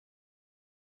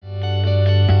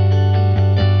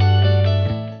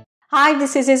Hi,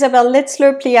 this is Isabelle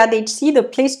Litzler, Pleiade HC, the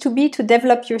place to be to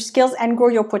develop your skills and grow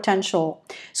your potential.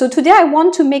 So today I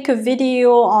want to make a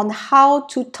video on how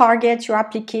to target your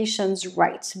applications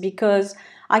right, because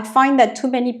I find that too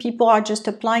many people are just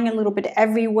applying a little bit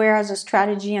everywhere as a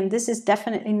strategy, and this is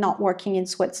definitely not working in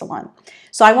Switzerland.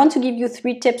 So I want to give you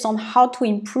 3 tips on how to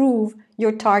improve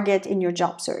your target in your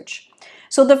job search.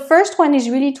 So the first one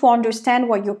is really to understand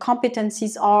what your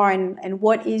competencies are and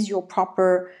what is your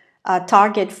proper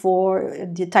target for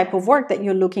the type of work that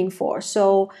you're looking for.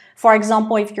 So for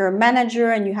example, if you're a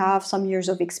manager and you have some years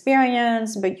of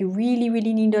experience, but you really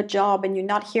need a job and you're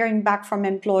not hearing back from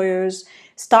employers,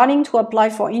 starting to apply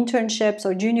for internships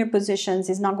or junior positions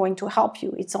is not going to help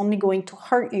you. It's only going to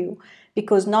hurt you,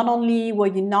 because not only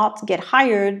will you not get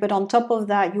hired, but on top of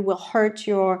that, you will hurt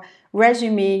your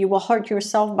resume. You will hurt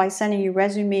yourself by sending your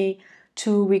resume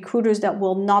to recruiters that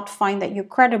will not find that you're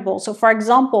credible. So for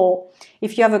example,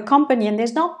 if you have a company, and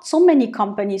there's not so many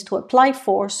companies to apply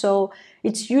for, so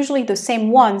it's usually the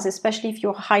same ones, especially if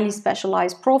you're a highly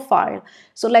specialized profile.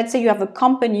 So let's say you have a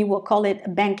company, we'll call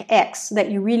it Bank X,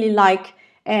 that you really like,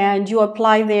 and you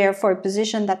apply there for a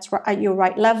position that's at your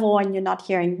right level and you're not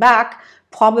hearing back.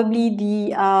 Probably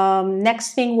the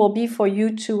next thing will be for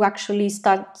you to actually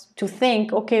start to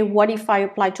think, okay, what if I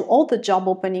apply to all the job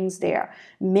openings there?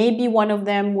 Maybe one of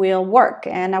them will work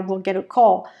and I will get a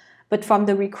call. But from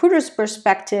the recruiter's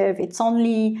perspective, it's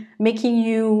only making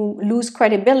you lose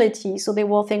credibility. So they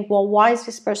will think, well, why is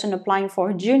this person applying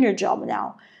for a junior job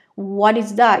now? What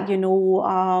is that?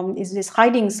 Is this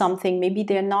hiding something? Maybe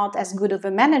they're not as good of a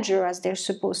manager as they're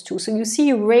supposed to. So you see,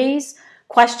 you raise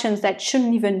questions that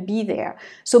shouldn't even be there.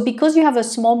 So because you have a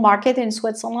small market in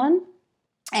Switzerland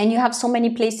and you have so many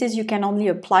places you can only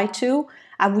apply to,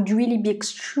 I would really be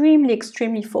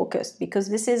extremely focused, because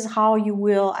this is how you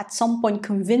will at some point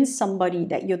convince somebody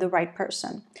that you're the right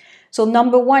person. So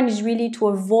number 1 is really to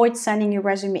avoid sending your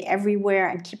resume everywhere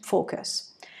and keep focus.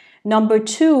 Number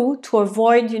 2, to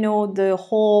avoid, the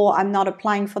whole I'm not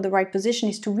applying for the right position,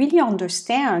 is to really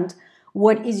understand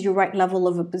what is your right level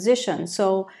of a position.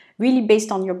 So really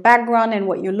based on your background and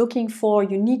what you're looking for,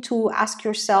 you need to ask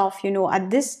yourself,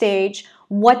 at this stage,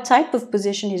 what type of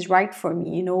position is right for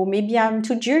me? Maybe I'm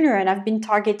too junior and I've been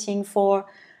targeting for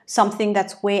something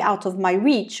that's way out of my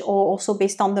reach, or also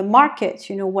based on the market,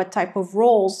 what type of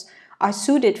roles are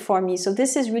suited for me. So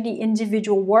this is really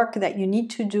individual work that you need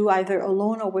to do either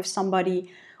alone or with somebody,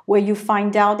 where you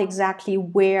find out exactly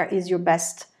where is your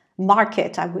best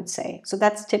market, I would say. So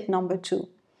that's tip number 2.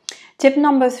 Tip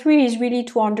number 3 is really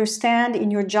to understand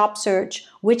in your job search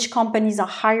which companies are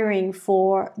hiring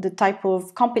for the type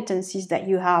of competencies that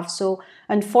you have. So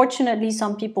unfortunately,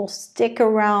 some people stick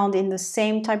around in the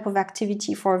same type of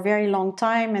activity for a very long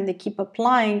time and they keep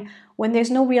applying when there's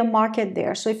no real market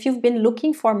there. So if you've been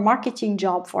looking for a marketing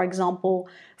job, for example,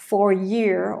 for a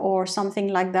year or something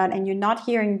like that, and you're not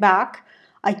hearing back,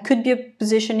 it could be a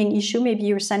positioning issue. Maybe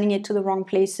you're sending it to the wrong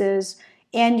places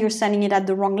and you're sending it at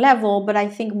the wrong level. But I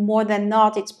think more than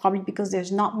not, it's probably because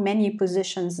there's not many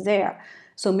positions there.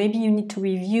 So maybe you need to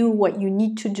review what you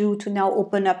need to do to now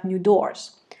open up new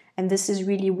doors. And this is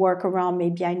really work around,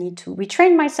 maybe I need to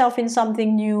retrain myself in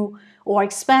something new or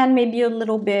expand maybe a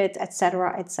little bit,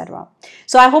 etc., etc.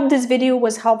 So I hope this video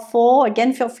was helpful.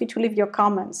 Again, feel free to leave your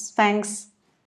comments. Thanks.